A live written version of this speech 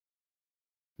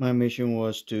My mission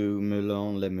was to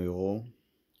Moulins-les-Mureaux,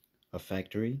 a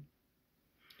factory.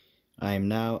 I am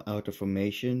now out of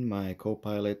formation. My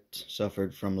co-pilot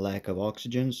suffered from lack of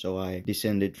oxygen, so I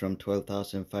descended from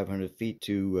 12,500 feet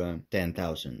to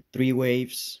 10,000. 3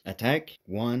 waves attack.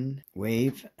 1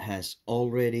 wave has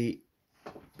already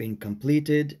been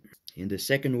completed. In the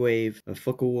second wave, a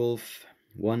Focke-Wulf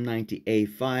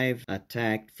 190A5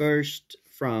 attacked first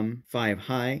from 5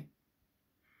 high,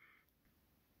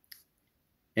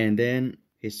 and then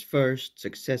his first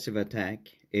successive attack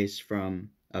is from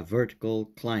a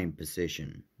vertical climb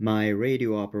position. My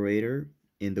radio operator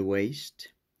in the waist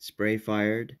spray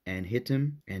fired and hit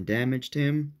him and damaged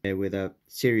him without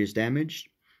serious damage,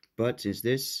 but since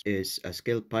this is a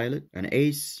skilled pilot, an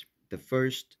ace, the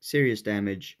first serious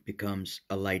damage becomes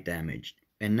a light damage.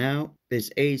 And now this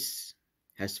ace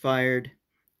has fired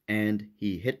and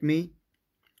he hit me,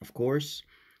 of course,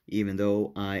 even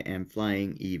though I am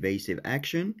flying evasive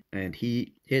action, and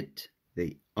he hit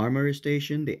the armorer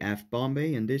station, the aft bomb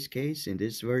bay in this case, in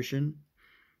this version,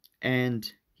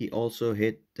 and he also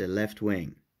hit the left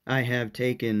wing. I have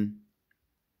taken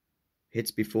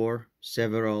hits before,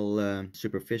 several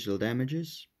superficial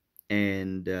damages,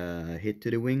 and hit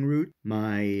to the wing root.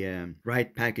 My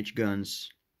right package guns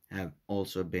have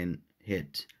also been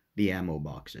hit, the ammo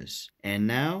boxes. And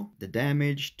now the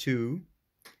damage to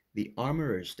the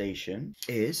armorer station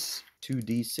is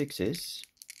 2d6s,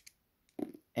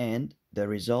 and the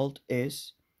result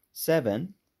is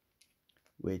 7,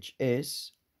 which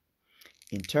is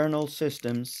internal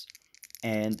systems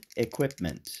and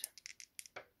equipment.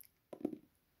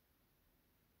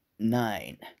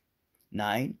 9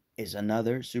 is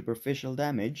another superficial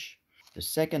damage. The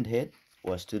second hit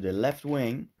was to the left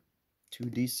wing,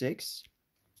 2d6,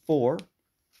 4,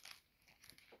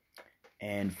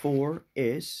 and 4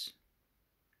 is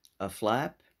a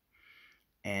flap,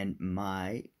 and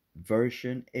my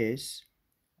version is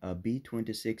a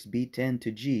B26 B10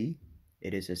 to G.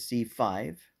 It is a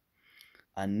C5.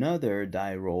 Another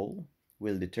die roll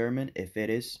will determine if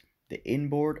it is the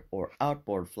inboard or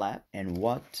outboard flap and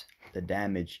what the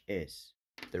damage is.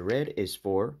 The red is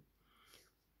for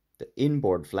the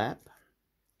inboard flap,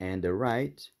 and the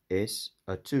right is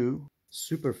a 2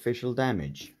 superficial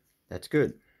damage. That's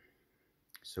good.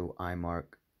 So I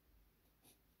mark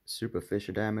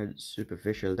superficial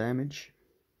damage.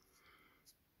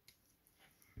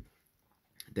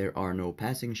 There are no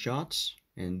passing shots,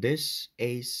 and this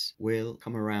ace will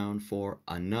come around for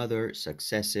another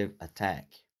successive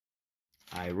attack.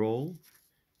 I roll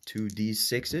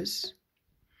 2d6s,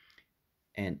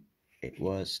 and it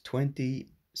was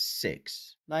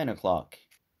 26. 9 o'clock,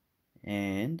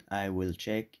 and I will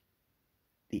check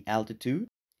the altitude.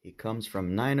 It comes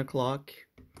from 9 o'clock,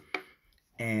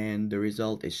 and the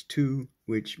result is 2,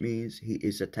 which means he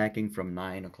is attacking from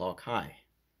 9 o'clock high.